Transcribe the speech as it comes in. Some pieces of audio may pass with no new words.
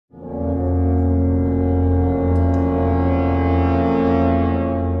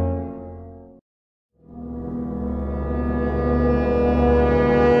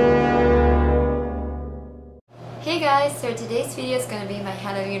So today's video is going to be my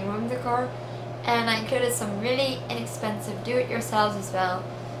Halloween room decor, and I included some really inexpensive do-it-yourselves as well,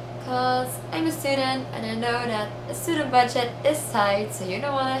 because I'm a student and I know that a student budget is tight, so you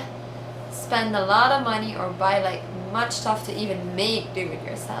don't want to spend a lot of money or buy like much stuff to even make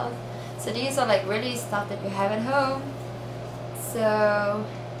do-it-yourself. So these are like really stuff that you have at home. So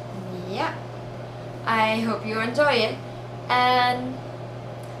yeah, I hope you enjoy it. And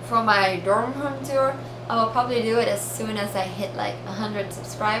for my dorm room tour, I will probably do it as soon as I hit like 100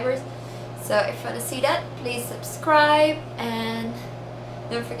 subscribers. So if you want to see that, please subscribe and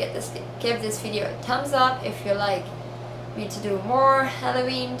don't forget to give this video a thumbs up if you like me to do more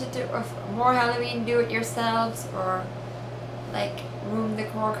Halloween more Halloween do-it-yourselves or like room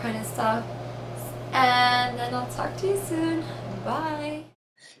decor kind of stuff. And then I'll talk to you soon. Bye.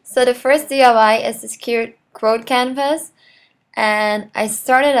 So the first DIY is this cute quote canvas. And I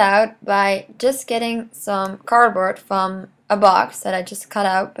started out by just getting some cardboard from a box that I just cut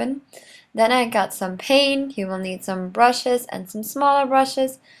open. Then I got some paint. You will need some brushes and some smaller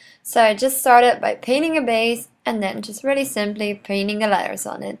brushes. So I just started by painting a base and then just really simply painting the letters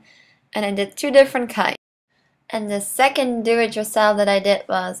on it. And I did two different kinds. And the second do-it-yourself that I did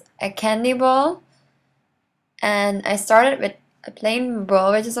was a candy bowl. And I started with a plain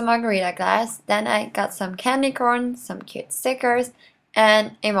bowl, which is a margarita glass. Then I got some candy corn, some cute stickers,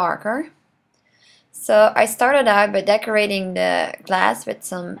 and a marker. So I started out by decorating the glass with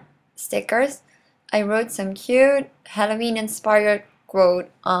some stickers. I wrote some cute Halloween inspired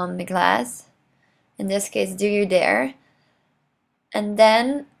quote on the glass. In this case, do you dare? And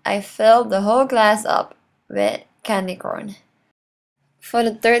then I filled the whole glass up with candy corn. For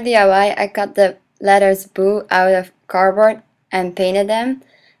the third DIY, I cut the letters boo out of cardboard and painted them,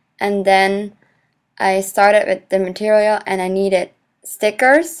 and then I started with the material and I needed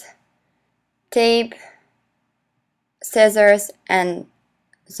stickers, tape, scissors, and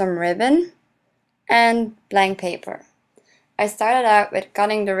some ribbon and blank paper. I started out with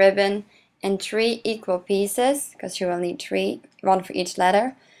cutting the ribbon in 3 equal pieces because you will need 3, 1 for each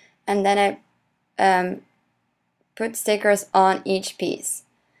letter, and then I put stickers on each piece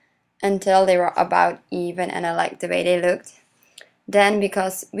until they were about even and I liked the way they looked. Then,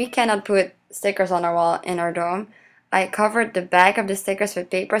 because we cannot put stickers on our wall in our dorm, I covered the back of the stickers with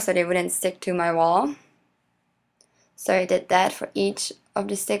paper so they wouldn't stick to my wall. So I did that for each of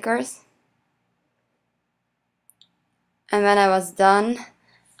the stickers. And when I was done,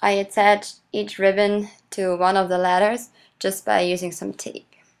 I attached each ribbon to one of the letters just by using some tape.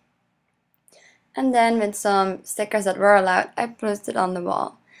 And then with some stickers that were allowed, I posted on the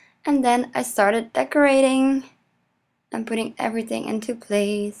wall. And then I started decorating and putting everything into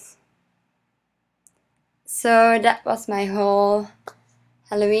place. So that was my whole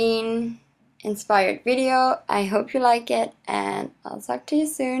Halloween inspired video. I hope you like it and I'll talk to you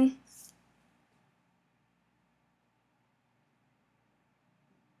soon.